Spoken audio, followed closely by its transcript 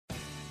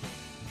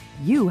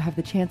you have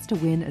the chance to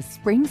win a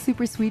Spring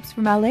Super Sweeps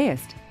from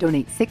LAist.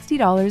 Donate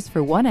 $60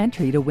 for one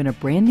entry to win a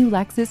brand new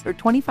Lexus or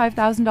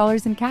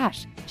 $25,000 in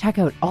cash. Check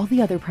out all the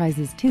other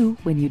prizes too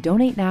when you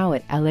donate now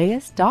at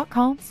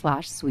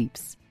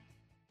laist.com/sweeps.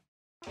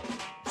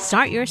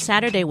 Start your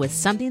Saturday with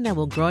something that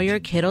will grow your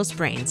kiddos'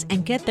 brains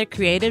and get their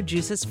creative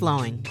juices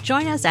flowing.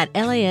 Join us at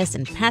LAist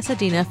in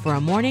Pasadena for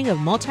a morning of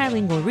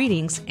multilingual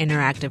readings,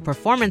 interactive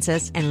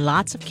performances, and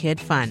lots of kid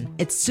fun.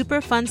 It's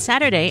Super Fun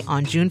Saturday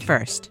on June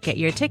 1st. Get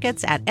your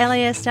tickets at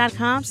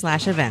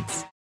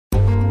laist.com/events.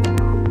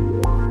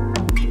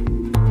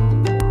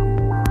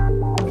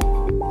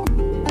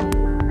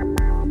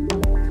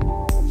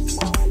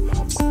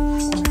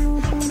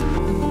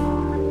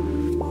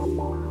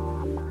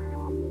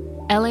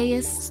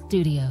 LAist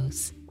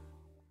Studios.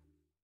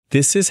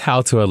 This is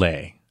How to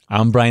LA.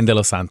 I'm Brian De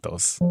Los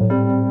Santos.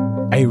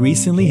 I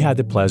recently had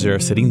the pleasure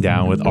of sitting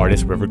down with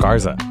artist River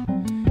Garza.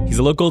 He's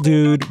a local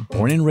dude,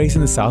 born and raised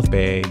in the South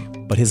Bay,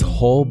 but his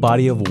whole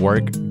body of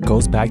work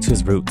goes back to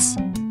his roots,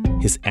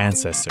 his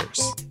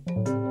ancestors.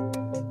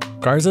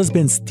 Garza's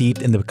been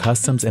steeped in the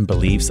customs and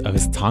beliefs of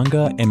his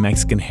Tonga and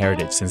Mexican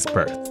heritage since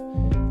birth.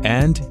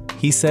 And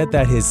he said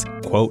that his,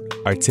 quote,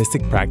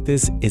 artistic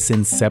practice is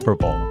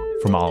inseparable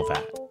from all of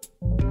that.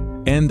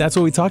 And that's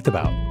what we talked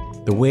about,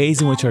 the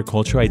ways in which our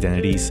cultural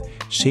identities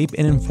shape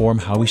and inform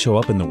how we show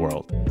up in the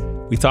world.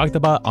 We talked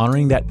about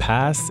honoring that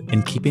past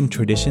and keeping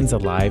traditions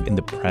alive in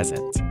the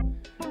present.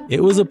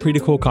 It was a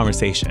pretty cool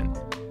conversation.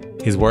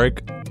 His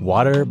work,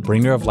 Water,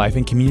 Bringer of Life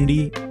and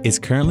Community, is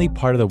currently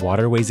part of the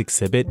Waterways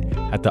exhibit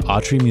at the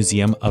Autry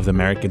Museum of the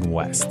American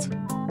West.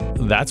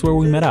 That's where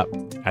we met up,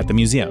 at the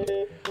museum,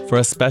 for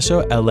a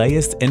special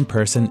LAist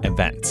in-person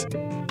event.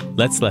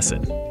 Let's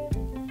listen.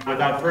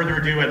 Without further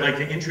ado, I'd like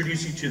to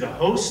introduce you to the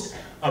host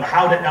of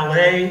How to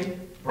LA,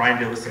 Brian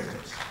De Los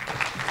Santos.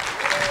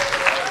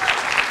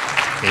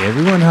 Hey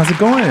everyone, how's it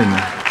going?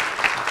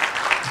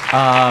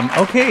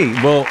 Okay,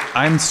 well,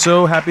 I'm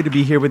so happy to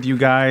be here with you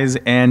guys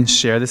and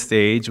share the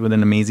stage with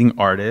an amazing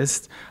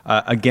artist.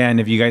 Again,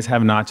 if you guys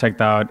have not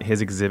checked out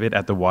his exhibit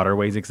at the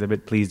Waterways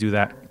exhibit, please do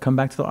that. Come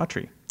back to the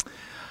Autry.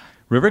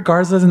 River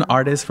Garza is an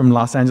artist from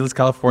Los Angeles,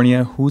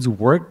 California, whose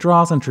work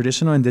draws on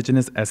traditional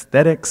indigenous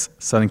aesthetics,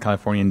 Southern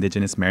California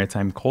indigenous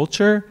maritime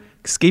culture,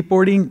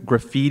 skateboarding,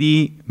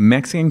 graffiti,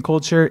 Mexican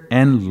culture,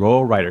 and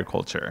lowrider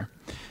culture.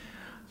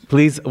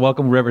 Please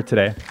welcome River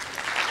today. All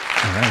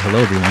right, hello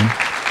everyone.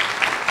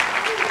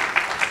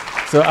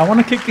 So I want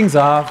to kick things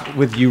off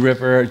with you,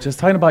 River, just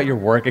talking about your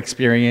work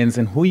experience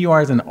and who you are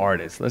as an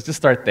artist. Let's just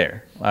start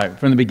there,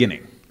 from the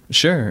beginning.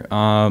 Sure.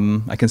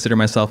 I consider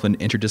myself an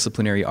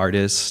interdisciplinary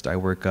artist. I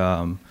work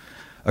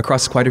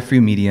across quite a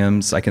few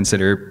mediums. I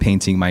consider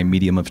painting my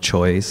medium of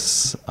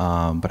choice,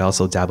 but I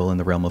also dabble in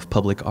the realm of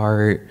public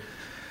art,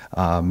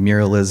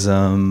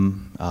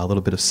 muralism, a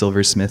little bit of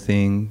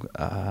silversmithing,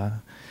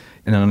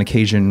 and on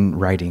occasion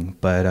writing,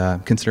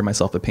 but consider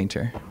myself a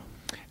painter.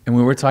 And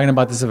when we're talking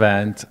about this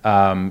event,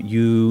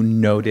 you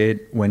noted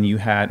when you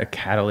had a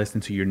catalyst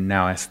into your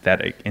now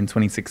aesthetic in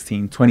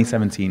 2016,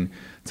 2017.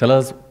 Tell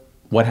us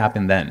what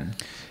happened then?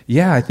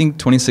 Yeah, I think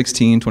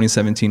 2016,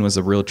 2017 was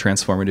a real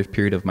transformative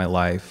period of my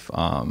life.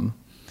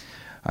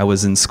 I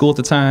was in school at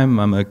the time.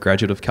 I'm a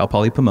graduate of Cal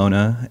Poly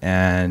Pomona.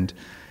 And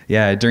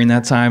yeah, during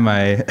that time,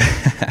 I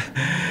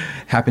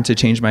happened to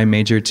change my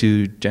major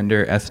to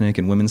gender, ethnic,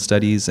 and women's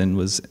studies and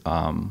was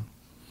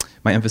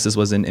my emphasis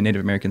was in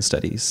Native American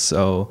studies.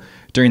 So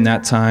during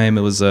that time,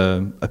 it was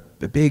a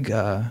big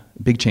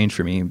change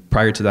for me.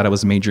 Prior to that, I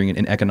was majoring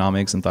in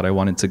economics and thought I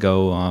wanted to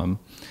go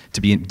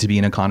to be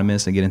an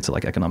economist and get into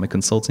like economic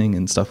consulting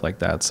and stuff like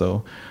that.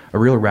 So a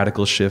real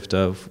radical shift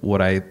of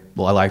a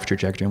life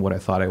trajectory and what I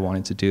thought I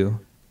wanted to do.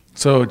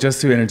 So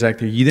just to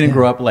interject here, you didn't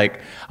grow up like,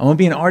 I'm gonna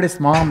be an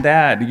artist, mom,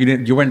 dad.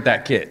 You weren't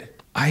that kid.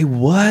 I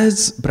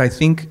was, but I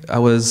think I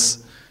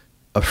was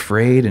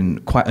afraid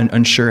and quite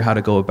unsure how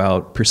to go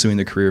about pursuing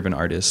the career of an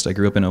artist. I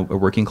grew up in a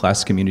working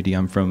class community.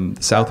 I'm from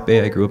the South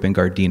Bay. I grew up in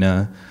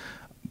Gardena,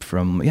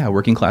 from a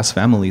working class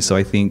family. So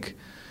I think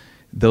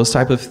those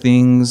type of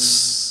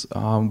things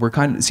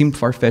seemed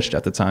far-fetched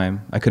at the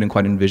time. I couldn't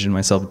quite envision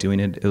myself doing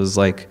it. It was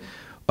like,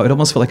 it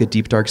almost felt like a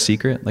deep, dark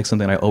secret, like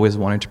something I always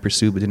wanted to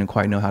pursue, but didn't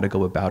quite know how to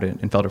go about it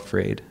and felt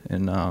afraid.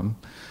 And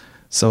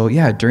so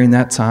yeah, during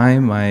that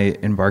time, I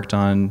embarked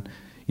on,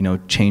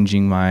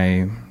 changing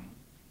my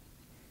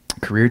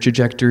career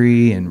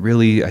trajectory and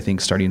really, I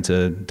think, starting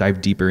to dive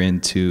deeper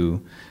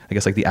into, I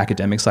guess, like the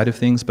academic side of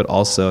things, but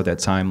also at that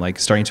time, like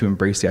starting to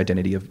embrace the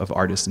identity of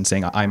artist and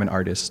saying, I'm an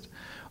artist.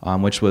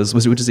 Which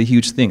is a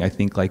huge thing. I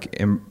think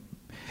like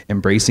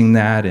embracing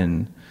that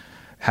and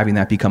having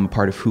that become a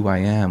part of who I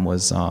am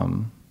was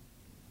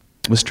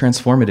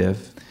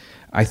transformative.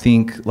 I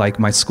think like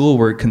my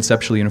schoolwork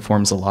conceptually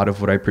informs a lot of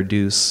what I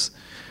produce,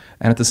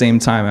 and at the same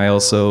time, I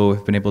also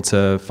have been able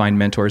to find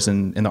mentors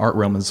in the art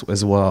realm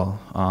as well.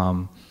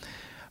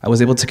 I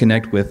was able to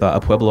connect with a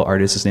Pueblo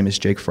artist. His name is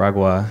Jake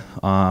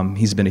Fragua.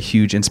 He's been a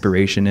huge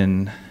inspiration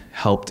and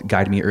helped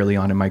guide me early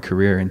on in my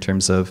career in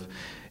terms of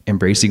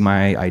embracing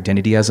my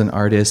identity as an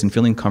artist and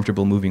feeling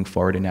comfortable moving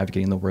forward and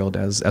navigating the world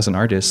as an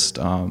artist.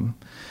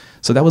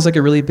 So that was like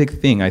a really big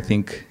thing. I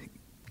think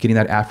getting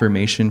that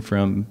affirmation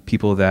from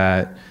people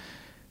that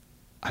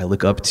I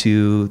look up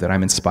to, that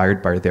I'm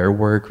inspired by their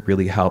work,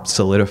 really helped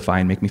solidify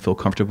and make me feel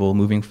comfortable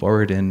moving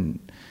forward and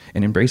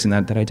embracing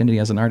that identity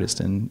as an artist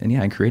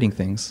and creating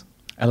things.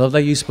 I love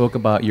that you spoke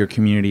about your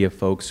community of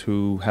folks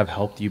who have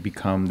helped you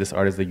become this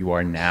artist that you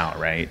are now,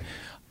 right?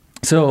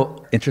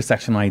 So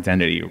intersectional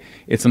identity,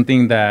 it's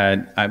something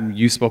that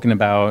you've spoken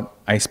about,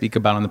 I speak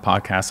about on the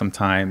podcast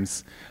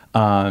sometimes,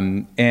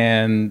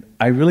 and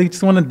I really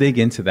just want to dig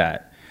into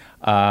that.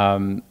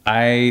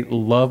 I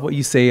love what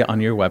you say on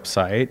your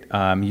website.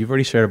 You've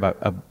already shared about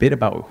a bit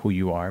about who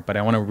you are, but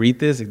I want to read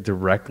this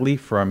directly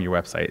from your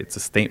website. It's a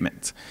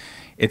statement.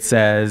 It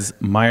says,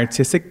 "My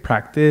artistic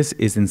practice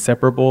is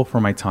inseparable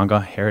from my Tonga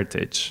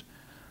heritage.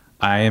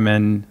 I am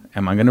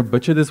I going to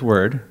butcher this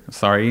word?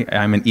 Sorry,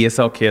 I'm an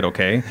ESL kid,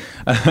 okay?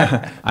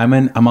 I'm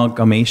an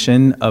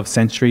amalgamation of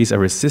centuries of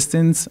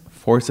resistance,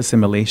 forced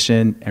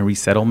assimilation, and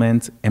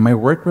resettlement, and my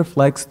work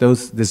reflects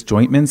those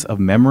disjointments of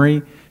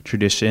memory,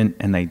 tradition,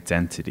 and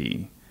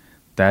identity."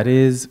 That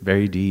is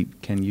very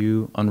deep. Can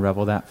you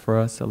unravel that for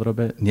us a little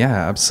bit?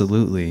 Yeah,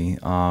 absolutely.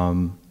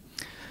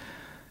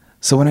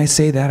 So when I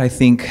say that, I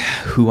think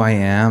who I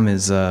am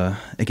is,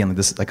 again,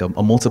 like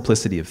a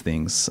multiplicity of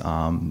things.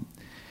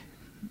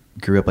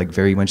 Grew up like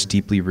very much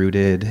deeply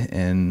rooted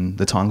in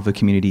the Tongva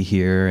community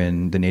here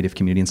and the Native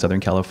community in Southern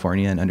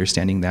California and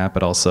understanding that,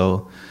 but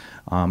also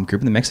grew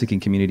up in the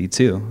Mexican community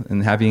too.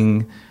 And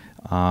having,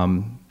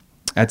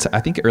 I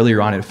think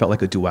earlier on it felt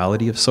like a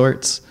duality of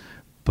sorts,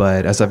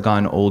 but as I've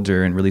gotten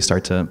older and really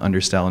start to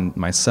understand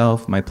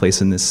myself, my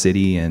place in this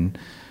city, and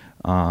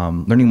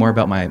learning more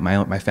about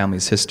my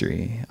family's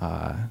history,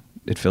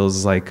 it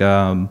feels like,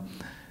 I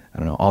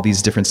don't know, all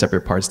these different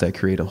separate parts that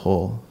create a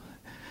whole.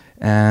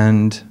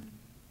 And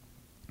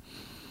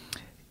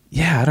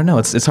yeah, I don't know.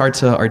 It's hard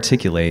to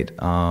articulate.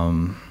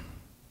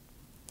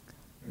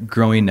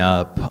 Growing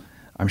up,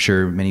 I'm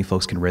sure many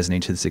folks can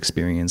resonate to this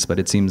experience, but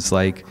it seems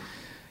like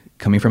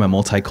coming from a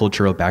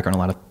multicultural background, a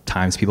lot of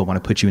times people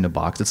want to put you in a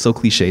box. It's so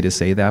cliche to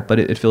say that, but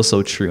it feels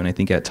so true. And I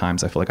think at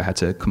times I feel like I had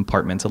to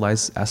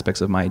compartmentalize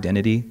aspects of my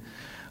identity.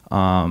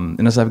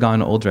 And as I've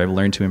gotten older, I've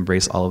learned to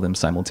embrace all of them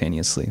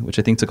simultaneously, which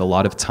I think took a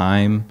lot of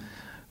time.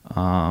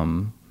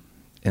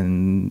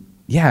 And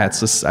yeah,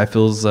 it's just, it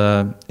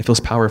feels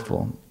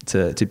powerful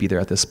to be there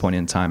at this point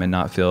in time and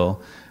not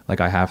feel like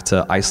I have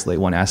to isolate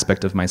one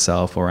aspect of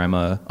myself or I'm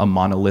a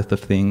monolith of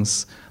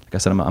things. Like I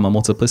said, I'm a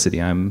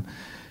multiplicity. I'm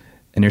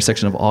an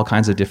intersection of all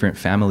kinds of different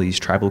families,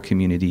 tribal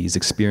communities,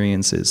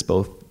 experiences,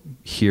 both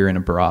here and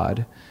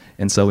abroad.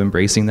 And so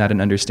embracing that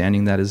and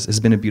understanding that has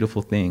been a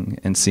beautiful thing,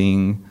 and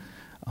seeing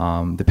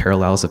the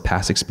parallels of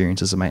past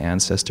experiences of my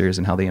ancestors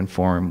and how they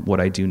inform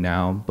what I do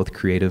now, both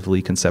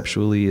creatively,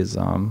 conceptually, is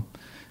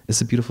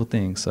a beautiful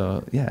thing.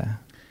 So yeah.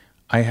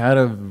 I had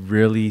a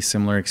really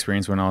similar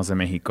experience when I was in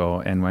Mexico,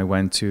 and I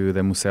went to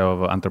the Museo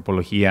of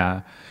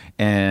Antropología,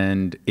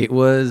 and it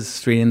was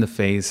straight in the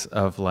face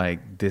of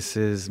like, this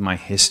is my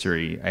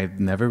history. I've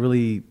never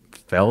really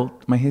felt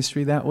my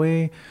history that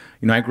way.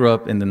 You know, I grew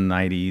up in the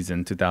 90s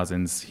and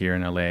 2000s here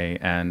in LA,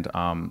 and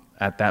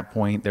at that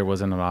point, there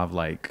wasn't a lot of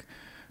like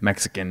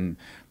Mexican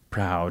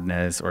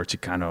proudness or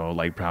Chicano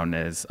like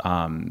proudness,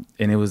 and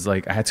it was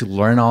like I had to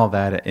learn all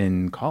that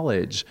in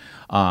college,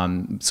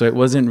 so it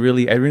wasn't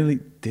really, I really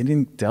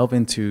didn't delve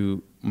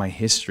into my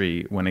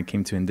history when it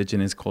came to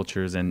indigenous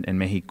cultures in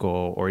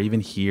Mexico or even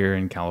here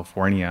in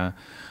California,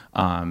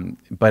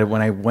 but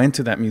when I went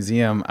to that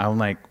museum, I'm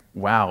like,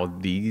 wow,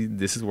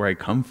 this is where I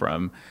come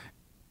from.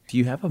 Do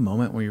you have a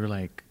moment where you're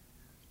like,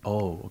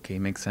 oh, okay,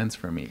 makes sense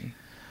for me?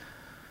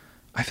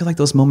 I feel like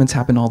those moments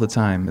happen all the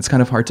time. It's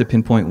kind of hard to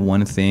pinpoint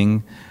one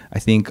thing. I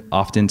think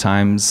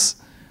oftentimes,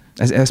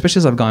 especially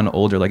as I've gotten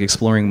older, like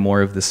exploring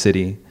more of the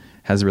city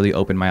has really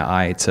opened my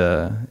eye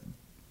to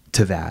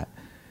that,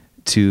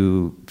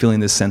 to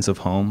feeling this sense of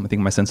home. I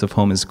think my sense of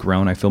home has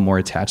grown. I feel more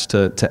attached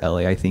to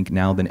LA, I think,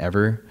 now than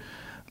ever.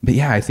 But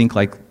yeah, I think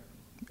like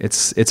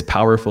it's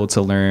powerful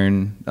to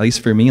learn, at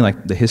least for me,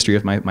 like the history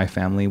of my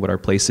family, what our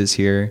place is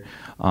here,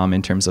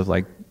 in terms of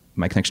like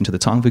my connection to the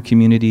Tongva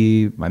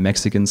community, my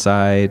Mexican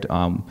side,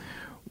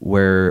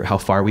 how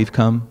far we've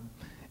come,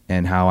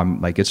 and how I'm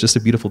like, it's just a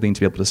beautiful thing to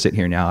be able to sit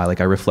here now.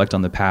 I reflect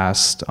on the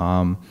past.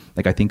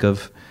 Like I think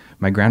of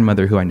my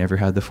grandmother, who I never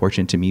had the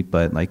fortune to meet,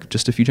 but like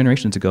just a few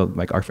generations ago,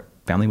 like our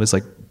family was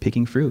like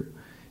picking fruit,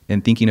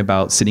 and thinking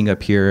about sitting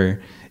up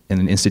here in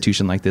an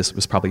institution like this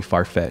was probably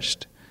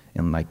far-fetched.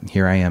 And like,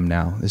 here I am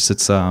now.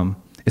 It's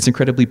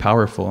incredibly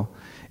powerful.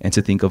 And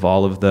to think of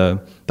all of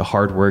the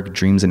hard work,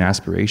 dreams, and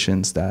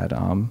aspirations that,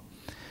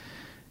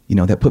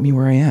 that put me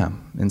where I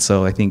am. And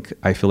so I think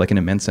I feel like an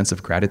immense sense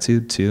of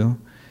gratitude too.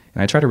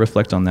 And I try to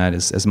reflect on that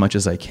as much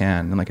as I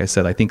can. And like I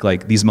said, I think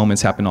like these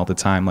moments happen all the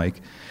time.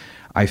 Like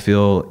I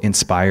feel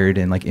inspired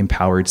and like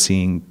empowered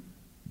seeing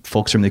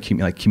folks from the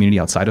community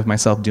outside of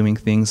myself doing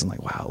things. And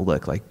like, wow,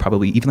 look, like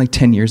probably even like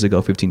 10 years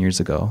ago, 15 years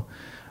ago,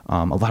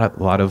 a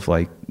lot of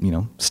like,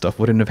 stuff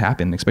wouldn't have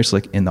happened,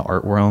 especially like in the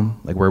art realm,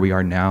 like where we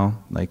are now.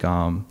 Like,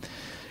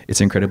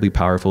 it's incredibly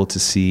powerful to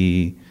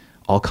see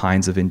all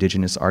kinds of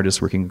indigenous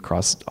artists working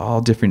across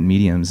all different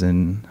mediums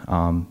and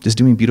just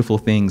doing beautiful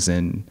things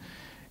and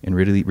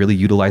really, really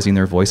utilizing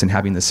their voice and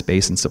having the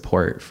space and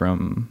support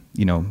from,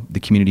 the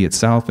community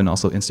itself and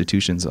also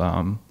institutions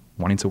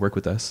wanting to work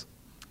with us.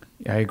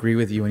 Yeah, I agree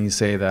with you when you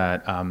say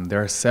that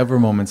there are several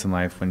moments in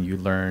life when you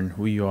learn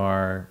who you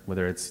are,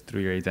 whether it's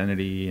through your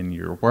identity and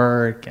your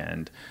work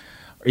or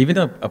even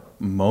a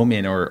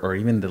moment or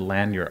even the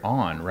land you're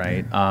on,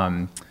 right?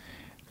 Mm-hmm.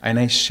 And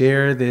I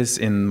share this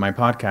in my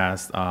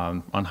podcast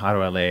on How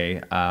to LA.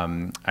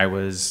 I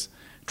was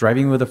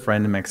driving with a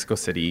friend in Mexico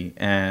City,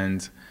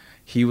 and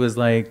he was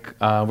like,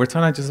 we're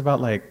talking just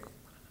about like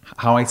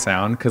how I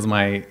sound, because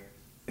my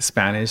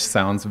Spanish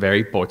sounds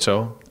very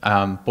pocho.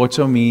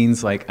 Pocho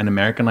means like an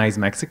Americanized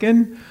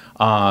Mexican.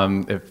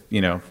 If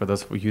for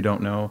those of you who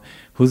don't know,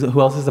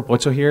 who else is a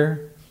pocho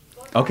here?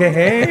 Okay,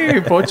 hey,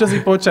 pochos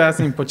y pochas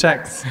y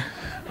pochex.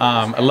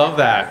 I love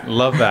that.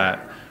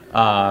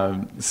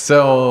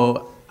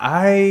 So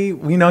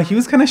he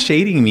was kind of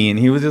shading me, and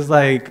he was just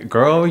like,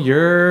 "Girl,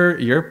 you're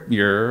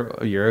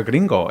a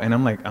gringo," and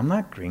I'm like, "I'm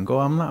not gringo.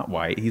 I'm not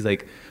white." He's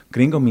like,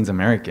 "Gringo means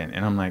American,"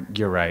 and I'm like,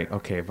 "You're right,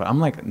 okay," but I'm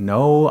like,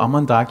 "No, I'm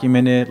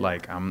undocumented.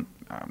 Like,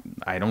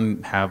 I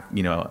don't have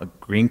a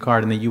green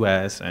card in the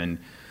U.S. and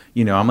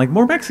I'm like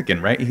more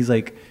Mexican, right?" He's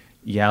like,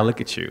 "Yeah, look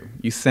at you.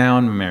 You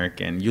sound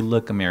American. You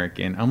look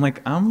American." I'm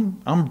like, "I'm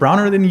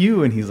browner than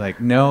you," and he's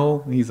like,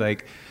 "No." He's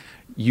like,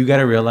 "You got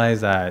to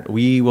realize that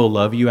we will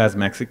love you as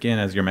Mexican,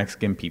 as your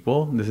Mexican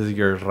people. This is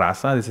your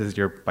raza, this is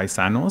your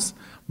paisanos,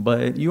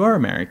 but you are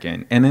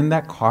American." And in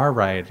that car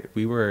ride,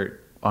 we were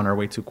on our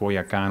way to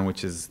Coyoacán,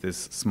 which is this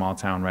small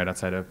town right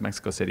outside of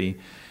Mexico City.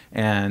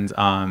 And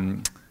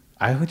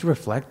I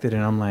reflected,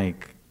 and I'm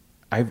like,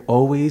 I've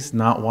always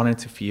not wanted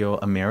to feel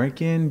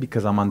American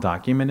because I'm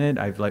undocumented.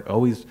 I've like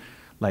always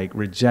like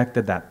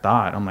rejected that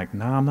thought. I'm like,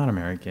 nah, I'm not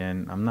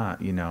American. I'm not,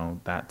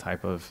 that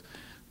type of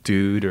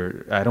dude,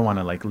 or I don't want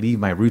to like leave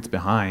my roots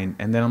behind.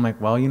 And then I'm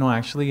like, well,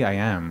 actually I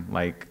am.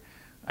 Like,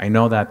 I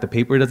know that the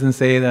paper doesn't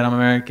say that I'm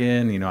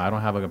American. I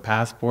don't have a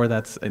passport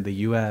that's in the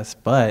US,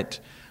 but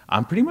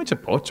I'm pretty much a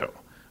pocho.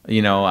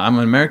 I'm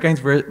an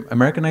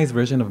Americanized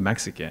version of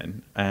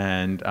Mexican.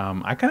 And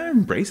I kind of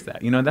embrace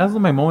that. That was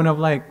my moment of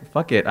like,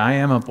 fuck it, I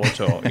am a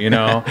pocho, and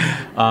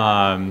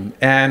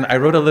I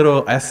wrote a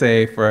little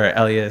essay for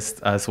Elias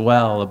as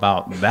well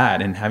about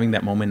that and having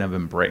that moment of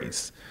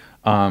embrace.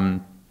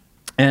 And,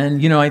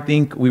 I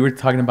think we were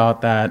talking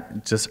about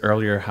that just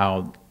earlier,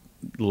 how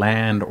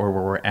land or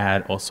where we're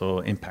at also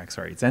impacts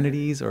our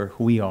identities or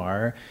who we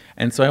are.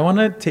 And so I want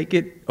to take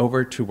it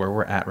over to where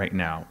we're at right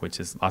now,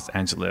 which is Los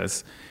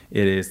Angeles.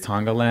 It is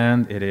Tonga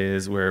land. It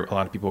is where a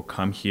lot of people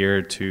come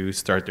here to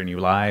start their new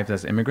lives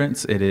as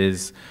immigrants. It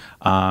is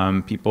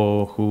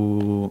people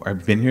who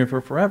have been here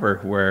for forever,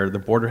 where the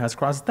border has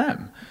crossed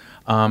them.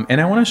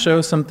 And I want to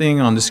show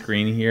something on the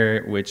screen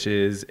here, which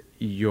is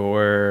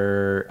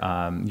your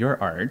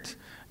art.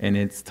 And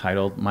it's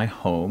titled My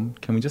Home.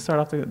 Can we just start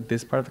off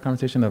this part of the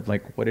conversation of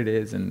like what it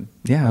is and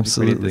yeah,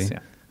 absolutely.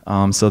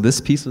 So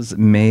this piece was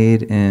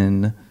made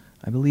in,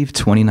 I believe,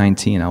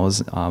 2019. I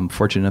was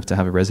fortunate enough to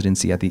have a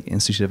residency at the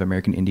Institute of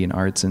American Indian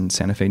Arts in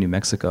Santa Fe, New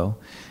Mexico,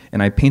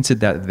 and I painted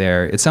that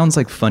there. It sounds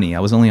like funny. I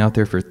was only out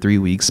there for 3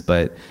 weeks,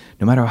 but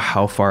no matter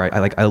how far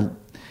I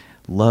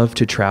love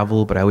to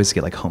travel, but I always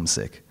get like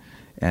homesick.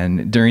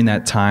 And during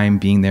that time,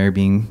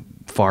 being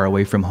far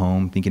away from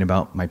home, thinking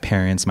about my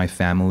parents, my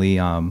family,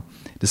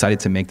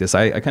 decided to make this.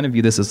 I kind of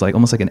view this as like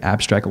almost like an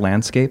abstract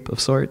landscape of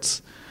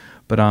sorts.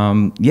 But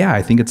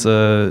I think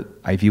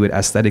I view it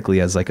aesthetically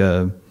as like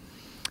a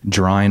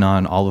drawing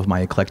on all of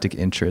my eclectic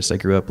interests. I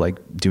grew up like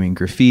doing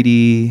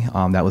graffiti.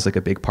 That was like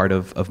a big part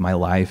of my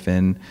life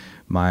and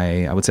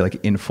my, I would say, like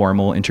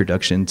informal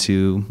introduction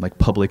to like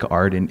public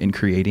art and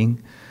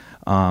creating.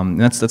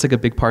 And that's like a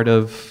big part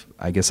of,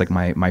 I guess, like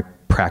my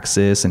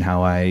praxis and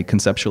how I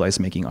conceptualize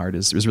making art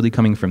is really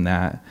coming from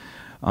that.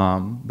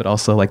 But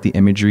also like the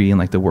imagery and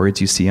like the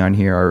words you see on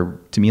here are,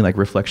 to me, like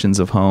reflections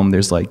of home.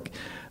 There's like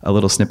a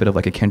little snippet of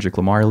like a Kendrick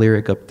Lamar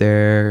lyric up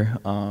there.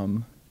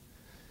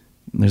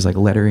 There's like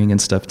lettering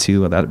and stuff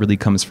too. That really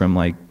comes from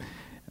like,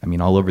 I mean,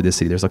 all over the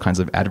city. There's all kinds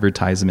of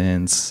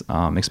advertisements,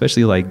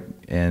 especially like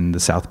in the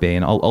South Bay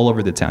and all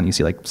over the town. You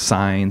see like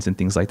signs and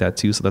things like that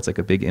too. So that's like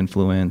a big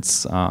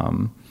influence.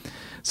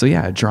 So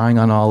yeah, drawing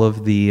on all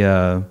of the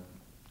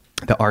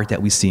art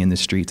that we see in the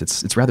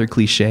streets. It's rather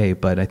cliche,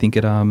 but I think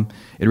it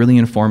really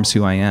informs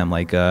who I am.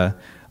 Like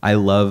I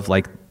love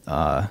like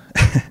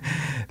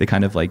the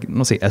kind of like, I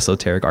don't say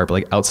esoteric art, but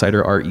like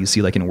outsider art you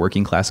see like in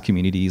working class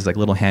communities, like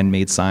little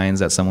handmade signs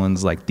that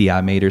someone's like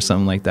tia made or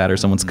something like that, or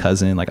someone's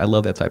cousin. Like I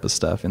love that type of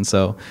stuff. And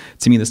so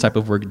to me, this type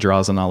of work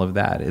draws on all of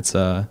that. It's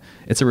a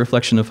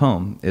reflection of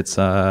home. It's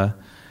I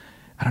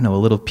don't know, a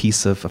little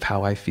piece of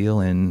how I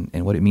feel and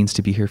what it means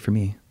to be here for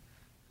me.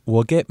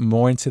 We'll get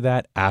more into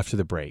that after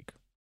the break.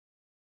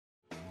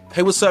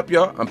 Hey, what's up,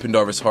 y'all? I'm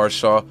Pendarvis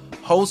Harshaw,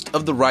 host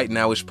of the Right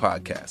Nowish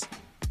podcast.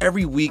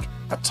 Every week,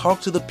 I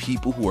talk to the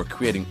people who are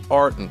creating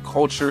art and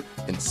culture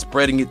and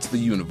spreading it to the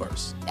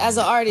universe. As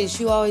an artist,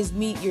 you always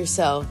meet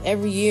yourself.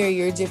 Every year,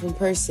 you're a different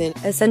person.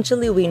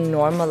 Essentially, we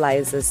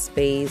normalize a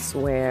space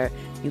where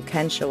you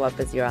can show up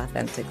as your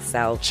authentic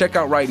self. Check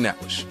out Right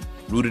Nowish,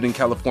 rooted in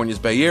California's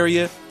Bay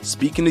Area,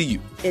 speaking to you.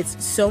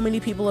 It's so many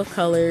people of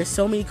color,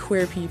 so many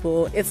queer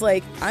people. It's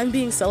like I'm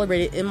being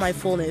celebrated in my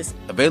fullness.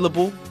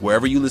 Available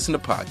wherever you listen to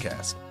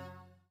podcasts.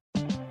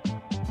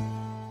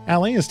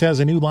 LAist has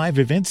a new live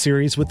event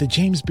series with the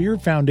James Beard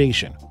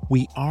Foundation.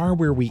 We Are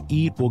Where We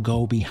Eat will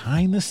go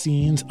behind the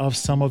scenes of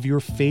some of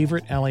your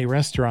favorite LA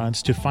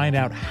restaurants to find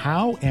out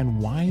how and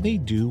why they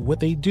do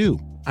what they do.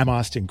 I'm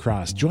Austin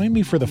Cross. Join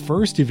me for the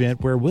first event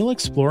where we'll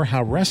explore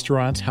how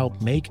restaurants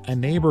help make a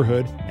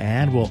neighborhood,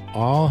 and we'll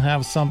all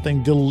have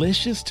something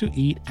delicious to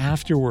eat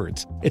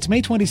afterwards. It's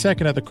May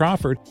 22nd at the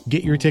Crawford.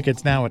 Get your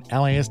tickets now at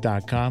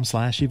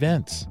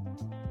laist.com/events.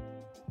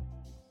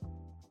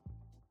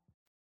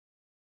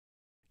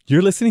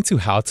 You're listening to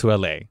How to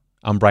LA.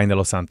 I'm Brian De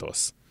Los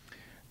Santos.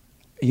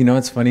 You know,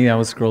 it's funny. I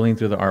was scrolling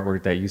through the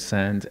artwork that you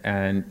sent,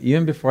 and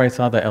even before I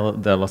saw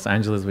the Los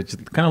Angeles, which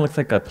kind of looks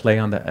like a play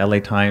on the LA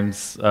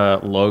Times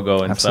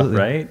logo and Absolutely. stuff,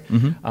 right?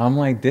 Mm-hmm. I'm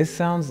like, this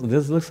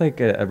looks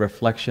like a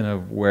reflection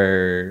of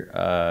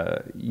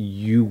where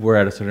you were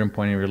at a certain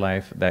point in your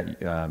life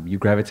that you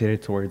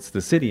gravitated towards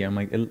the city. I'm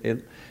like,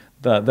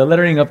 the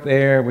lettering up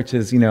there, which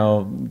is, you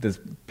know, this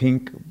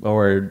pink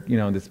or, you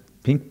know, this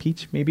pink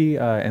peach maybe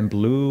and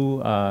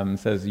blue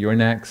says "You're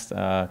next."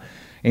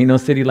 Ain't no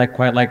city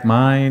quite like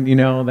mine. You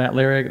know that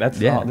lyric.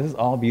 This is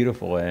all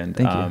beautiful, and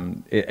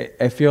Thank you.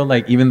 I feel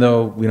like even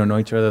though we don't know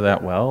each other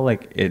that well,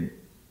 like it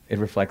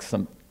reflects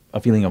a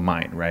feeling of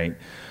mine, right?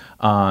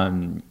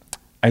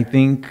 I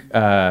think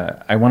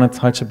I want to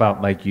touch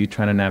about like you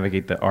trying to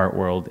navigate the art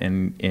world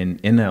in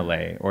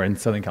LA or in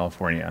Southern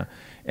California,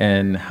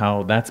 and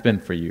how that's been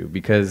for you.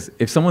 Because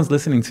if someone's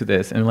listening to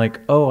this and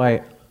like, oh,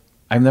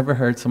 I've never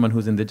heard someone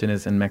who's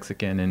indigenous and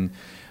Mexican and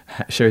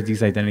shares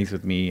these identities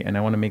with me, and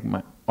I want to make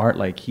my art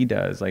like he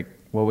does. Like,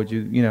 what would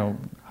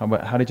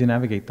how did you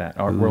navigate that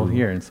art world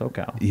here in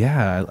SoCal?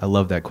 Yeah, I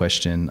love that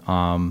question.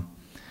 I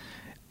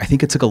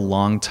think it took a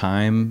long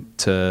time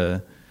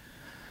to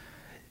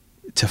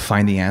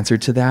find the answer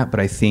to that, but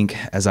I think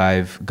as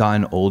I've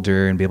gotten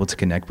older and be able to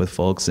connect with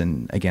folks,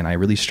 and again, I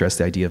really stress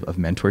the idea of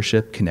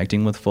mentorship,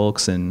 connecting with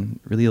folks, and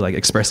really like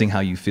expressing how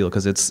you feel,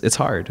 because it's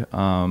hard.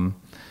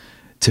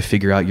 To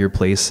figure out your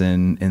place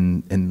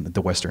in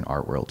the Western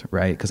art world,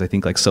 right? Because I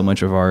think like so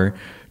much of our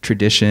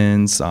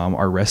traditions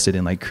are rested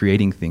in like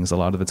creating things. A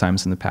lot of the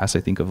times in the past, I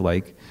think of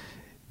like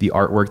the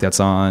artwork that's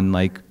on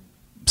like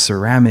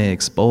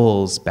ceramics,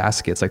 bowls,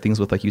 baskets, like things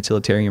with like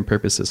utilitarian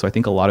purposes. So I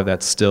think a lot of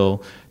that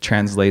still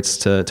translates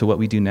to what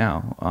we do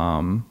now.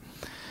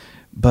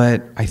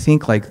 But I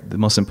think like the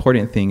most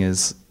important thing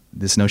is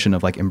this notion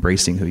of like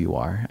embracing who you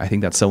are. I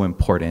think that's so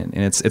important,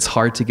 and it's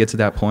hard to get to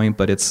that point,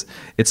 but it's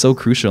so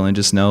crucial. And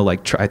just know,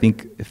 like, I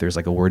think if there's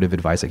like a word of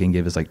advice I can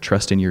give is like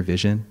trust in your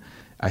vision.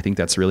 I think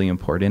that's really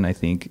important. I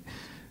think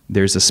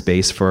there's a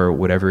space for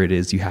whatever it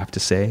is you have to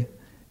say,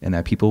 and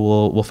that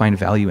people will find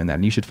value in that,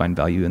 and you should find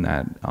value in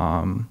that.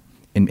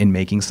 In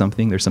making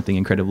something, there's something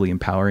incredibly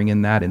empowering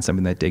in that, and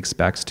something that dates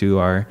back to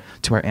our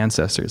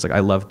ancestors. Like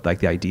I love like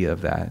the idea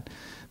of that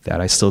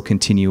I still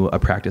continue a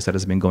practice that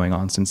has been going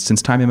on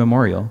since time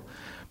immemorial.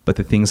 But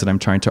the things that I'm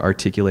trying to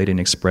articulate and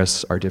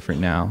express are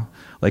different now.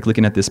 Like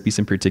looking at this piece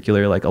in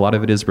particular, like a lot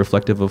of it is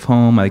reflective of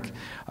home. Like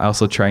I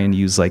also try and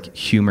use like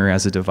humor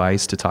as a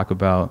device to talk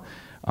about,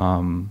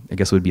 I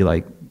guess it would be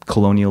like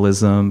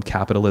colonialism,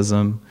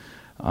 capitalism,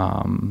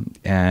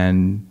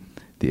 and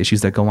the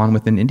issues that go on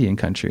within Indian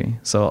country.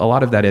 So a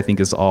lot of that I think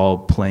is all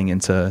playing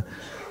into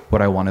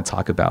what I want to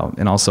talk about.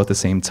 And also at the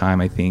same time,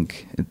 I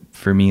think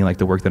for me, like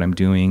the work that I'm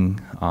doing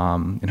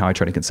and how I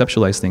try to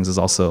conceptualize things is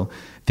also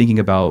thinking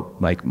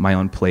about like my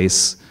own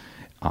place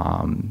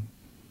in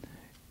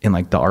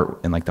like the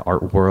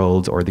art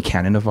world or the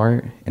canon of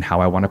art, and how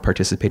I want to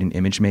participate in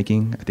image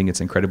making. I think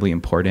it's incredibly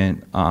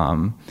important.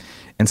 And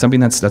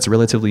something that's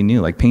relatively new.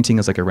 Like painting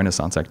is like a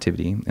Renaissance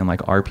activity, and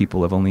like our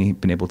people have only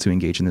been able to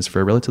engage in this for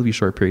a relatively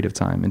short period of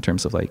time in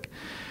terms of like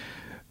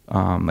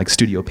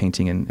studio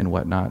painting and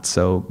whatnot.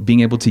 So being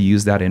able to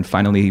use that and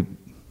finally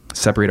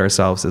separate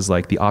ourselves as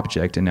like the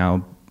object, and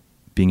now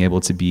being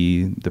able to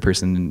be the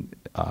person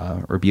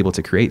or be able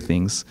to create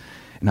things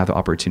and have the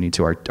opportunity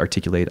to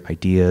articulate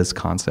ideas,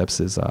 concepts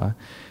is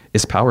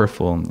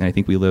powerful. And I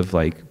think we live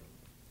like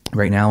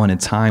right now in a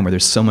time where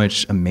there's so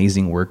much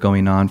amazing work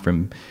going on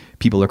from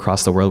people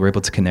across the world. We're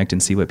able to connect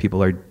and see what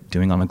people are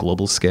doing on a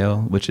global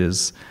scale, which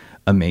is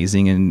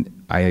amazing.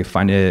 And I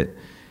find it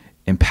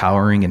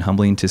empowering and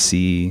humbling to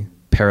see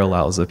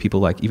parallels of people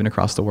like even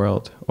across the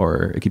world,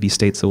 or it could be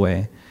states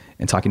away,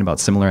 and talking about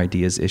similar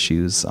ideas,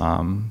 issues,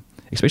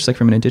 especially like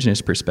from an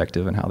indigenous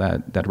perspective, and how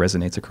that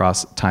resonates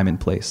across time and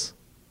place.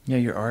 Yeah,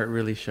 your art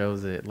really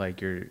shows it, like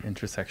your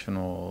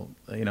intersectional,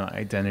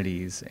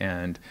 identities,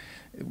 and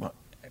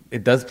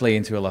it does play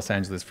into a Los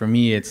Angeles. For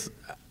me,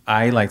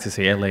 I like to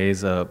say LA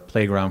is a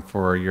playground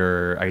for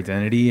your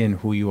identity and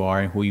who you are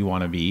and who you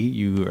want to be.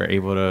 You are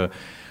able to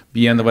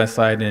be on the West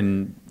Side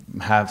and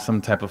have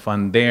some type of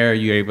fun there.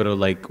 You're able to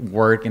like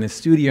work in a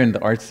studio in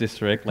the arts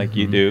district like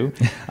you do.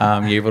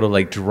 You're able to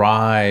like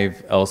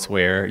drive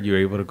elsewhere. You're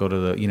able to go to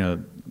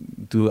the,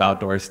 do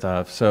outdoor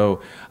stuff.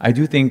 So I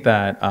do think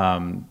that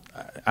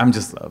I'm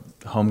just a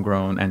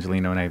homegrown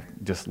Angelino, and I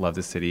just love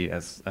the city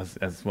as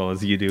well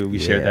as you do. We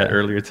shared that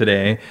earlier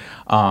today.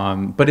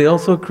 But it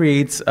also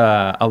creates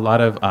a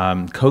lot of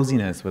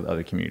coziness with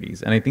other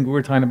communities. And I think we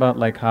were talking about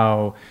like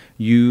how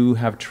you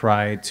have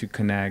tried to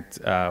connect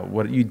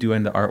what you do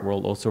in the art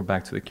world also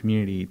back to the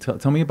community.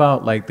 Tell me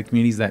about like the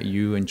communities that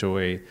you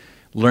enjoy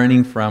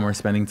learning from or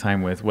spending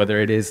time with,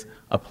 whether it is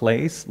a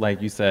place, like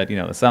you said,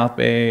 the South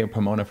Bay, or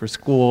Pomona for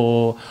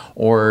school,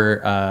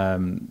 or,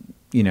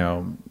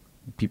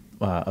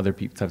 other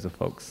types of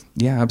folks.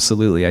 Yeah,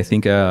 absolutely. I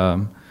think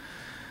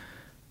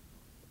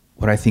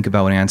what I think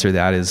about when I answer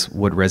that is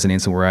what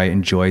resonates and where I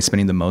enjoy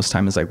spending the most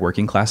time is like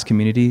working class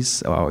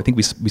communities. I think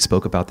we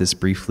spoke about this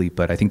briefly,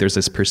 but I think there's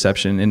this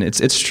perception, and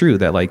it's true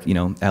that like,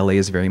 LA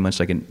is very much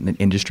like an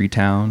industry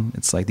town.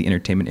 It's like the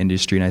entertainment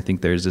industry. And I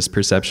think there's this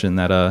perception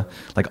that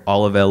like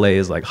all of LA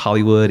is like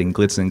Hollywood and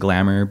glitz and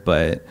glamour,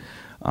 but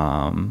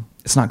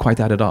it's not quite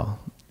that at all.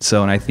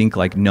 So, and I think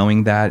like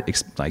knowing that,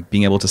 like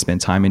being able to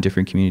spend time in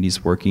different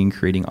communities, working,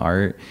 creating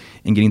art,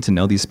 and getting to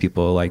know these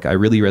people, like I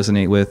really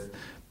resonate with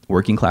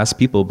working class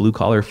people, blue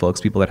collar folks,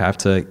 people that have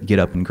to get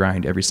up and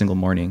grind every single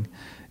morning.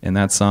 And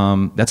that's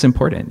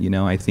important.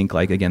 I think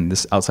like, again,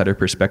 this outsider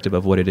perspective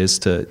of what it is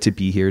to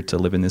be here, to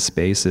live in this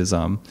space is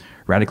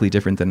radically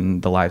different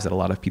than the lives that a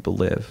lot of people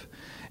live.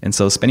 And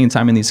so spending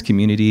time in these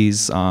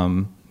communities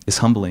is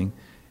humbling,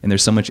 and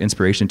there's so much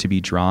inspiration to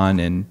be drawn,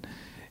 and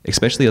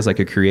especially as like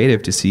a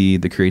creative, to see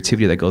the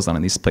creativity that goes on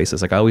in these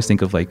places. Like I always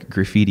think of like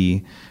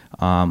graffiti,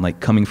 like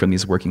coming from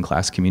these working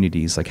class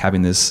communities, like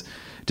having this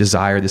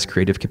desire, this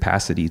creative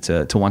capacity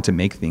to want to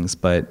make things,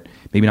 but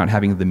maybe not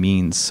having the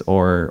means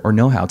or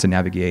know how to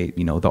navigate,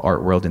 the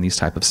art world in these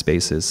type of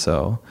spaces.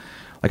 So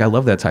like I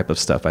love that type of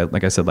stuff.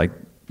 Like I said, like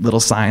little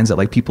signs that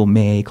like people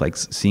make, like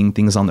seeing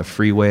things on the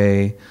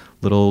freeway,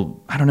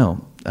 little, I don't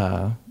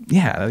know,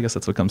 yeah, I guess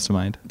that's what comes to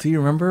mind. Do you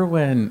remember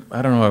when,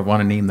 I don't know, I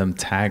want to name them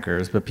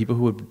taggers, but people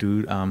who would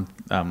do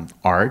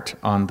art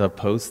on the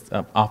post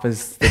office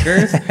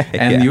stickers,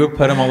 and you would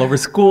put them all over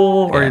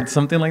school or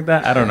something like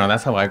that? I don't know.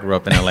 That's how I grew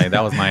up in LA.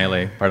 That was my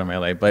LA, part of my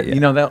LA. But,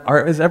 that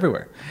art is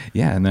everywhere.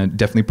 Yeah, and I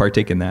definitely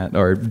partake in that,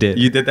 or did.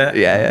 You did that?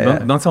 Yeah.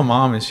 Don't tell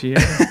mom, is she here?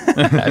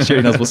 She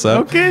already knows what's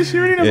up. Okay, she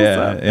already knows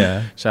what's up.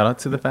 Yeah. Shout out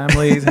to the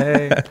families.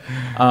 Hey.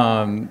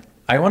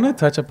 I want to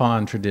touch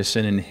upon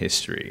tradition and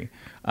history.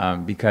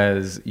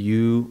 Because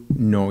you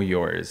know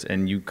yours,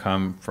 and you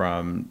come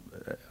from,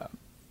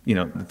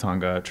 the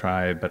Tonga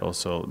tribe, but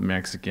also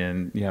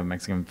Mexican. You have a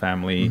Mexican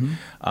family.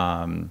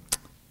 Mm-hmm.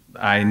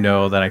 I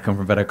know that I come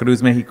from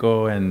Veracruz,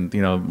 Mexico, and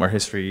our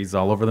history is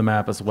all over the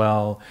map as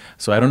well.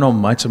 So I don't know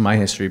much of my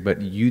history,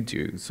 but you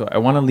do. So I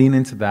want to lean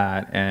into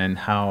that and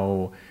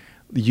how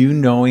you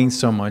knowing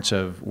so much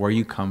of where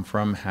you come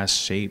from has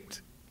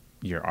shaped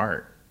your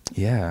art.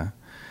 Yeah,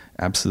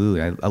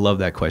 absolutely. I love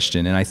that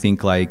question, and I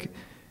think like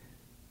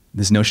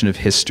this notion of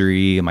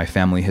history, my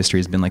family history,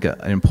 has been like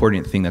an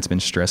important thing that's been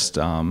stressed,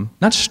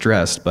 not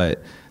stressed,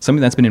 but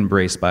something that's been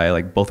embraced by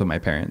like both of my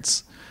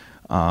parents.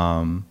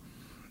 And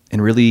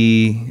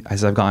really,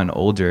 as I've gotten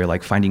older,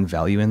 like finding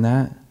value in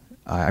that.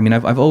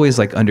 I've always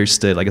like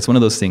understood, like it's one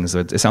of those things,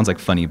 it sounds like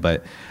funny,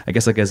 but I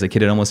guess like as a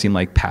kid, it almost seemed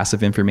like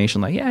passive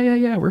information, like,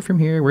 yeah, we're from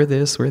here, we're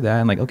this, we're that,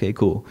 and like, okay,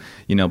 cool.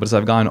 But as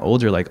I've gotten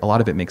older, like a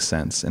lot of it makes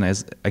sense. And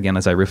as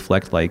I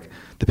reflect like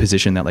the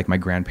position that like my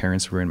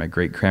grandparents were in, my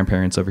great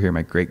grandparents over here,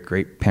 my great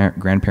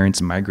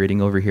grandparents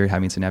migrating over here,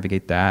 having to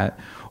navigate that,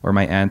 or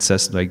my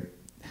ancestors, like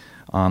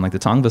on like the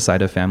Tongva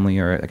side of family,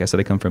 or like I said,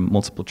 I come from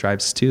multiple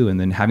tribes too, and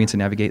then having to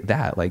navigate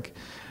that, like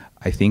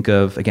I think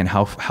of, again,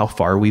 how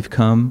far we've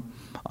come.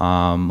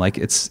 Like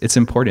it's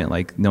important,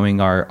 like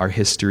knowing our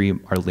history,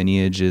 our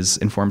lineage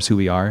informs who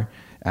we are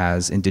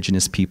as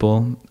indigenous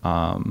people,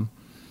 and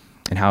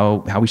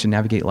how we should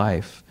navigate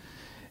life.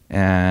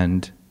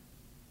 And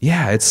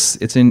yeah, it's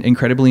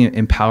incredibly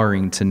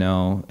empowering to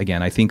know.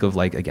 Again, I think of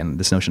like,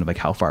 this notion of like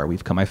how far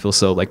we've come. I feel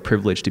so like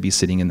privileged to be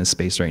sitting in this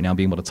space right now,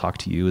 being able to talk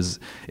to you is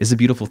a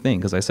beautiful thing.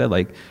 Because I said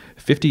like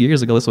 50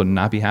 years ago, this would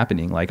not be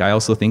happening. Like I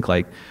also think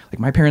like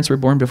my parents were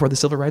born before the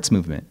civil rights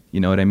movement. You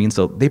know what I mean?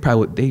 So they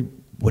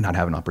would not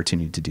have an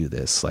opportunity to do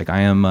this. Like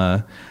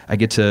I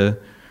get to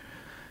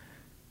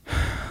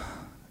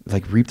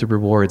like reap the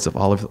rewards of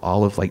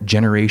all of like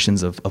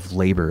generations of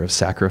labor, of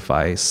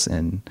sacrifice,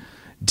 and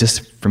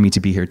just for me to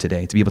be here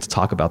today, to be able to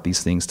talk about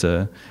these things,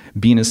 to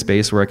be in a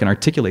space where I can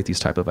articulate these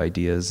type of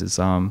ideas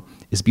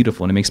is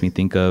beautiful. And it makes me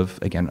think of,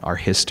 again, our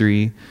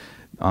history,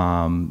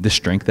 the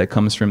strength that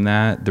comes from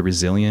that, the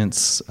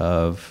resilience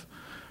of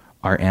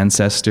our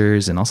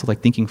ancestors, and also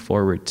like thinking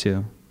forward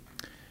too.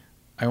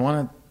 I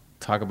want to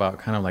talk about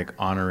kind of like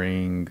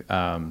honoring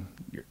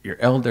your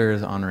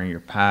elders, honoring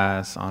your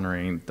past,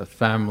 honoring the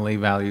family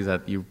values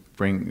that you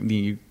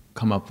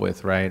come up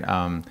with, right?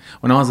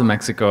 When I was in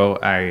Mexico,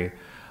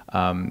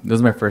 this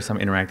was my first time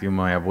interacting with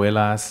my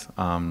abuelas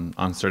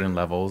on certain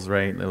levels,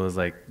 right? It was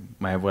like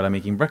my abuela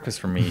making breakfast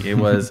for me. It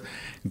was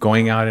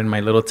going out in my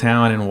little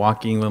town and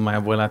walking with my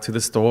abuela to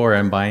the store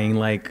and buying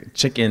like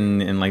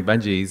chicken and like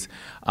veggies.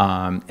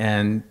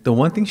 And the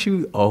one thing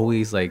she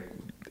always like,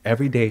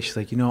 every day, she's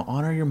like,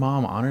 honor your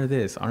mom, honor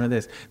this.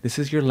 This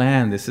is your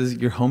land. This is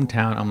your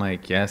hometown. I'm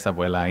like, yes,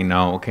 abuela, I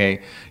know.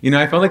 Okay.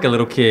 I felt like a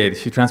little kid.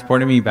 She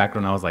transported me back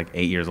when I was like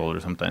 8 years old or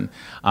something.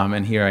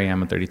 And here I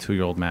am, a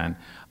 32-year-old man.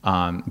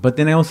 But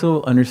then I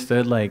also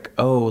understood like,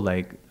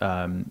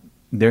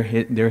 their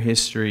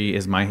history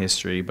is my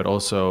history, but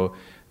also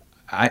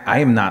I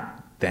am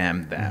not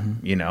them.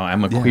 Mm-hmm.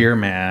 I'm a queer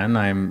man.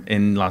 I'm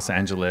in Los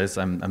Angeles.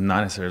 I'm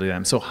not necessarily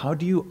them. So how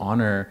do you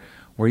honor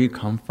where you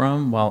come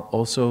from while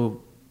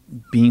also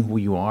being who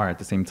you are at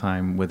the same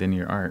time within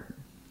your art?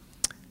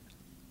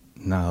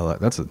 No,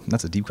 that's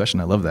a deep question.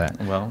 I love that.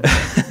 Well,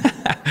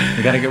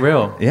 you gotta get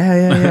real.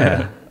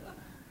 Yeah.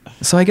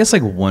 So I guess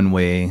like one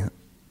way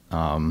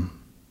I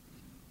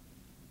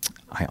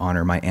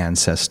honor my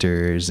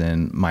ancestors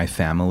and my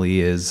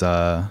family is,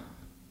 I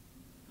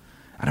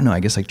don't know, I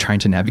guess like trying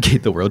to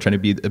navigate the world, trying to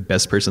be the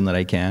best person that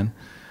I can.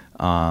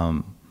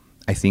 I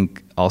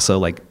think also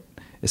like,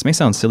 this may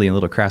sound silly and a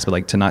little crass, but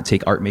like to not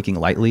take art making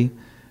lightly.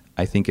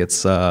 I think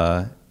it's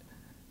a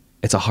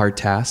hard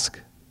task.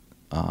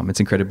 It's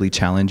incredibly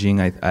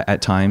challenging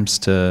at times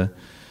to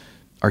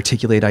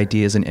articulate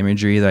ideas and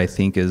imagery that I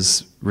think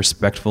is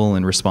respectful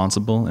and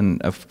responsible.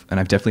 And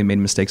I've definitely made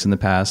mistakes in the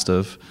past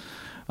of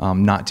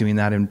not doing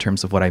that in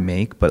terms of what I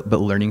make, but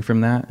learning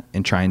from that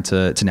and trying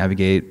to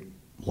navigate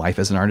life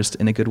as an artist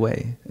in a good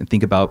way and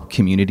think about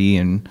community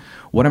and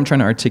what I'm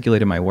trying to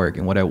articulate in my work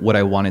and what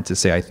I wanted to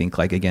say. I think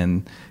like,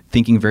 again,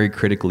 thinking very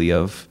critically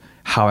of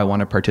how I want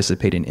to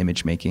participate in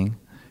image making.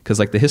 Because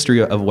like the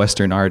history of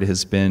Western art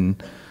has been,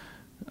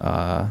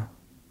 I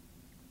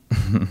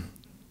love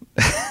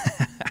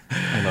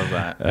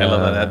that. I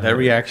love that. That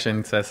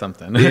reaction says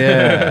something.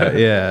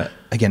 Yeah.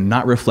 Again,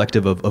 not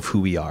reflective of who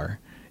we are.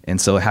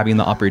 And so having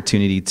the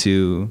opportunity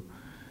to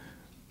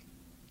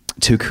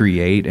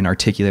create and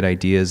articulate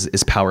ideas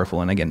is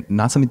powerful. And again,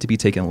 not something to be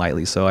taken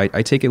lightly. So I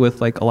take it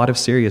with like a lot of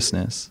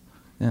seriousness.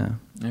 Yeah.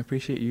 I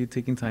appreciate you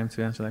taking time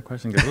to answer that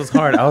question because it was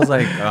hard. I was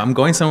like, I'm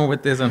going somewhere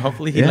with this and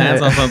hopefully he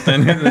lands on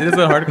something. It is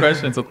a hard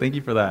question. So thank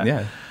you for that.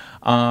 Yeah.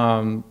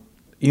 I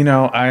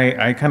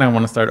kind of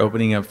want to start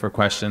opening up for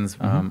questions,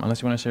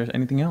 unless you want to share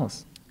anything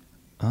else.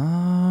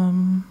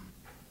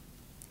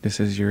 This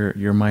is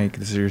your mic.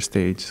 This is your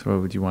stage. So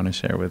what would you want to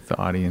share with the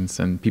audience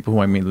and people who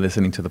might be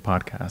listening to the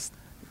podcast?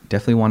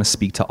 Definitely want to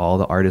speak to all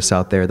the artists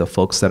out there, the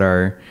folks that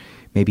are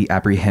maybe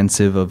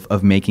apprehensive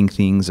of making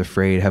things,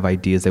 afraid, have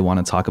ideas they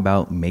want to talk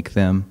about, make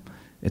them.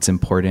 It's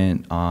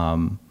important.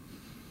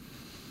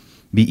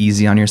 Be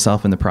easy on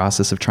yourself in the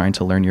process of trying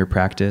to learn your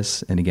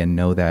practice. And again,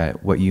 know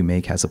that what you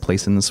make has a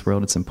place in this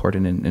world. It's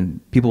important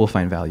and people will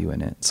find value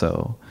in it.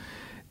 So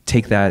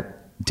take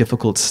that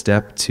difficult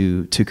step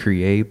to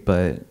create,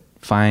 but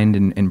find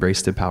and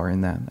embrace the power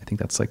in that. I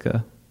think that's like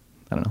that's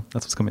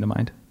what's coming to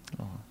mind.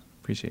 Oh,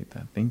 appreciate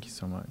that. Thank you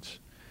so much.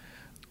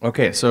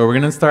 Okay, so we're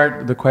going to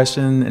start the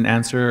question and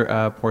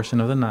answer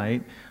portion of the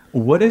night.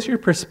 What is your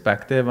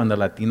perspective on the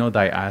Latino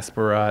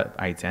diaspora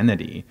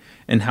identity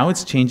and how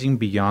it's changing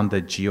beyond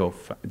the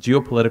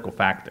geopolitical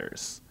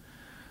factors?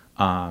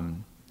 You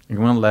want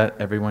to let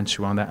everyone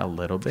chew on that a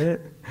little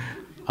bit?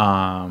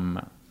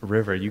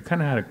 River, you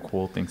kind of had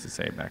cool things to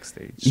say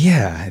backstage.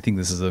 Yeah, I think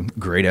this is a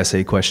great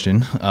essay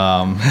question.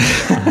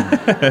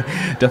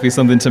 Definitely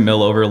something to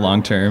mill over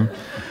long term.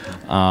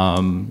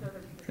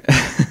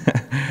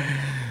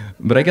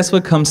 But I guess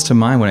what comes to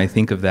mind when I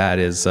think of that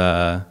is,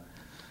 in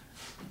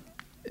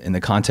the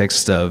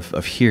context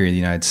of here in the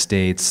United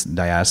States,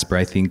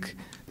 diaspora, I think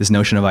this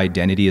notion of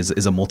identity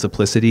is a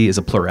multiplicity, is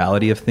a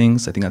plurality of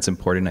things. I think that's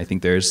important. I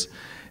think it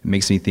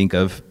makes me think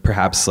of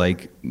perhaps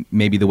like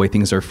maybe the way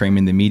things are framed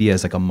in the media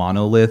as like a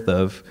monolith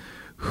of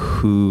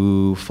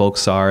who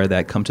folks are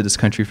that come to this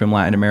country from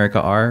Latin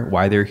America are,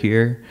 why they're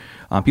here.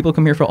 People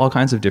come here for all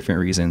kinds of different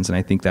reasons. And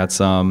I think that's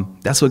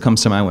what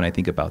comes to mind when I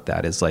think about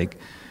that is like,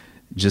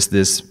 just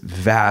this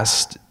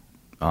vast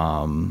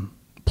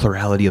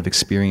plurality of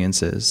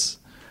experiences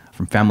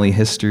from family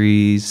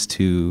histories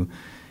to,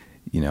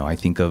 I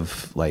think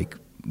of like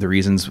the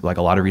reasons, like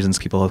a lot of reasons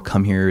people have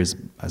come here is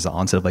as the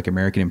onset of like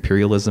American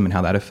imperialism and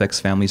how that affects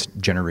families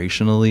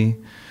generationally.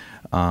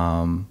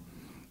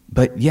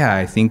 But yeah,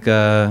 I think,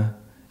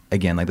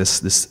 again, like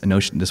this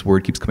notion, this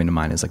word keeps coming to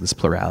mind is like this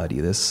plurality,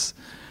 this,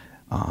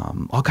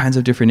 all kinds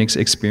of different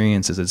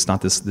experiences. It's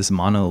not this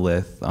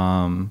monolith.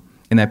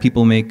 And that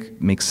people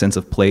make sense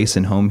of place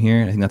and home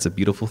here. I think that's a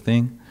beautiful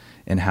thing.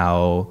 And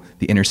how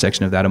the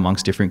intersection of that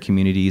amongst different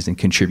communities and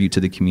contribute to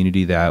the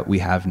community that we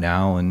have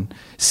now and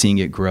seeing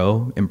it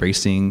grow,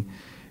 embracing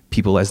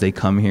people as they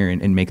come here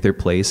and make their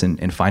place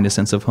and find a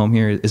sense of home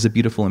here is a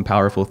beautiful and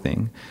powerful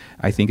thing.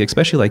 I think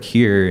especially like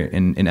here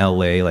in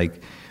LA,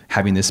 like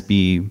having this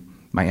be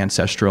my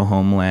ancestral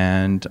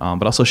homeland,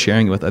 but also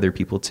sharing it with other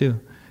people too.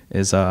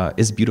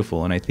 is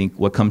beautiful. And I think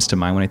what comes to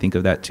mind when I think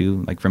of that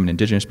too, like from an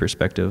indigenous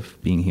perspective,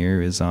 being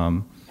here is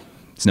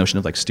this notion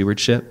of like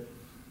stewardship,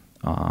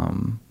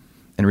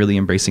 and really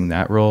embracing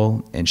that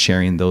role and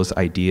sharing those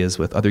ideas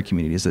with other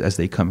communities as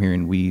they come here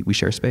and we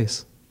share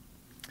space.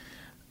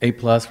 A+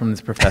 from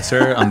this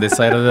professor on this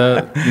side of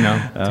the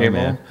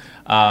table.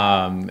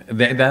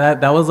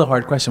 That was a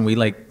hard question.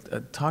 We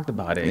talked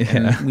about it,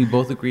 and we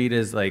both agreed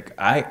is like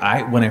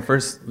I when I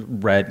first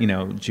read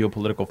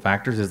geopolitical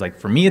factors is like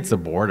for me it's the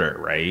border,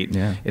 right?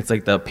 Yeah. It's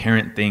like the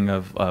apparent thing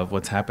of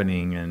what's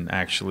happening. And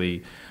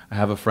actually I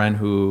have a friend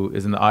who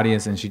is in the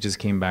audience, and she just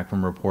came back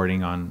from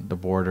reporting on the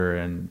border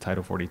and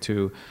Title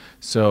 42.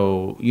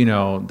 So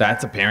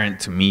that's apparent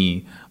to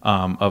me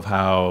of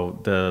how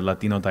the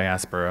Latino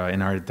diaspora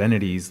and our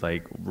identities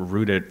like were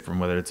rooted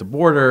from whether it's a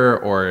border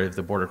or if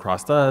the border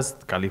crossed us,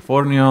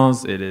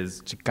 Californios, it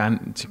is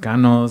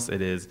Chicanos,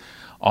 it is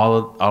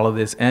all of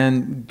this.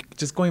 And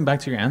just going back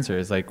to your answer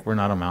is like we're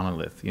not a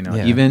monolith,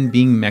 even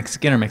being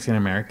Mexican or Mexican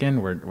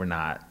American, we're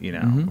not, we're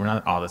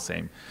not all the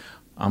same.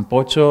 I'm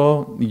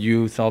Pocho,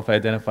 you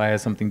self-identify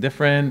as something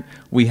different.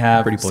 We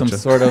have some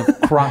sort of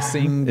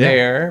crossing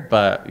there,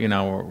 but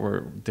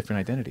we're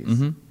different identities.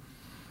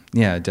 Mm-hmm.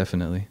 Yeah,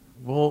 definitely.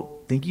 Well,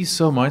 thank you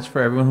so much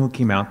for everyone who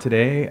came out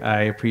today.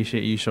 I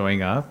appreciate you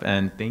showing up,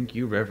 and thank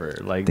you, River.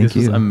 This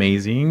was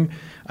amazing.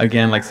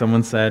 Again, like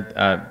someone said,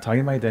 talking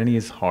about identity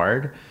is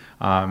hard.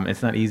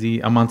 It's not easy.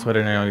 I'm on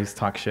Twitter and I always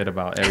talk shit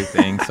about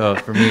everything. So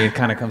for me, it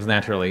kind of comes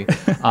naturally.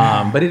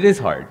 But it is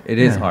hard. It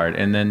is hard.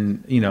 And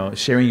then,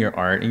 sharing your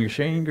art, and you're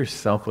sharing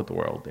yourself with the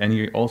world, and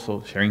you're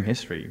also sharing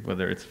history,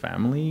 whether it's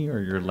family or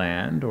your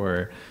land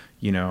or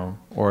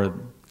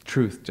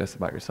truth just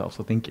about yourself.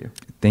 So thank you.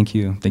 Thank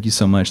you. Thank you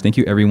so much. Thank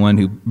you everyone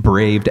who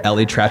braved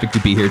LA traffic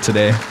to be here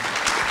today.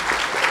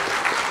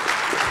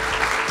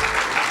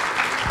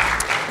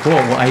 Cool.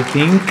 Well, I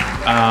think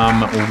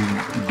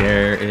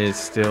there is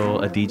still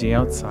a DJ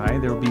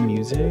outside. There will be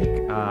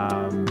music.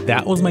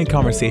 That was my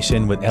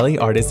conversation with LA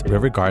artist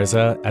River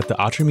Garza at the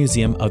Autry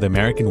Museum of the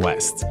American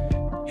West.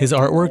 His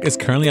artwork is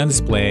currently on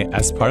display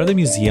as part of the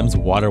museum's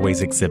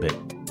Waterways exhibit.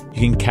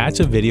 You can catch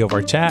a video of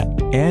our chat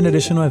and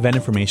additional event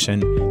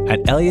information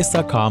at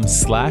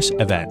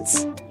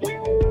LAist.com/events.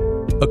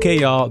 Okay,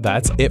 y'all,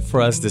 that's it for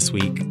us this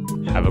week.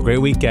 Have a great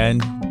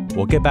weekend.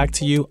 We'll get back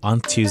to you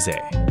on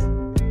Tuesday.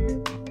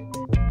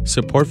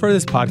 Support for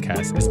this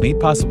podcast is made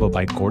possible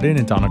by Gordon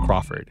and Donna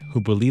Crawford,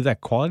 who believe that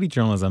quality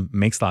journalism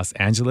makes Los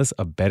Angeles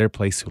a better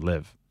place to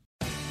live.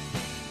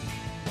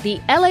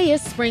 The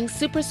LAist Spring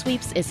Super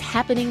Sweeps is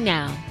happening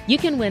now. You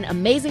can win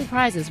amazing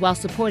prizes while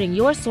supporting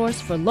your source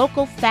for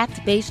local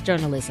fact-based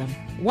journalism.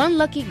 One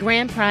lucky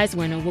grand prize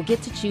winner will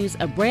get to choose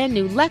a brand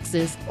new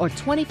Lexus or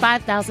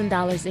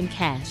 $25,000 in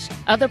cash.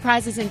 Other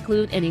prizes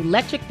include an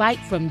electric bike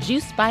from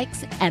Juice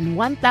Bikes and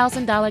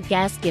 $1,000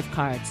 gas gift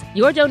cards.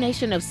 Your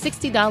donation of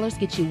 $60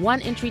 gets you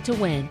one entry to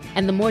win,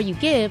 and the more you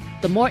give,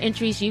 the more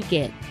entries you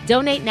get.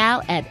 Donate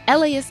now at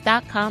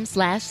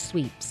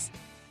LAist.com/sweeps.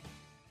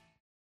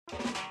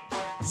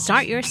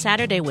 Start your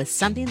Saturday with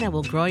something that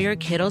will grow your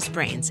kiddos'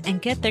 brains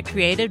and get their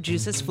creative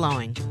juices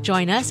flowing.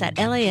 Join us at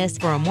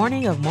LAist for a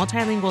morning of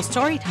multilingual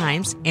story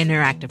times,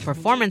 interactive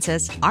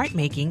performances, art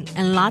making,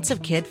 and lots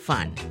of kid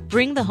fun.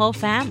 Bring the whole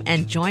fam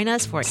and join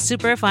us for a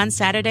super fun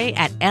Saturday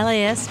at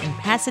LAist in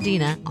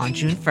Pasadena on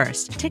June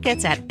 1st.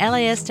 Tickets at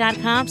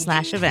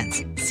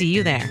LAist.com/events. See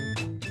you there.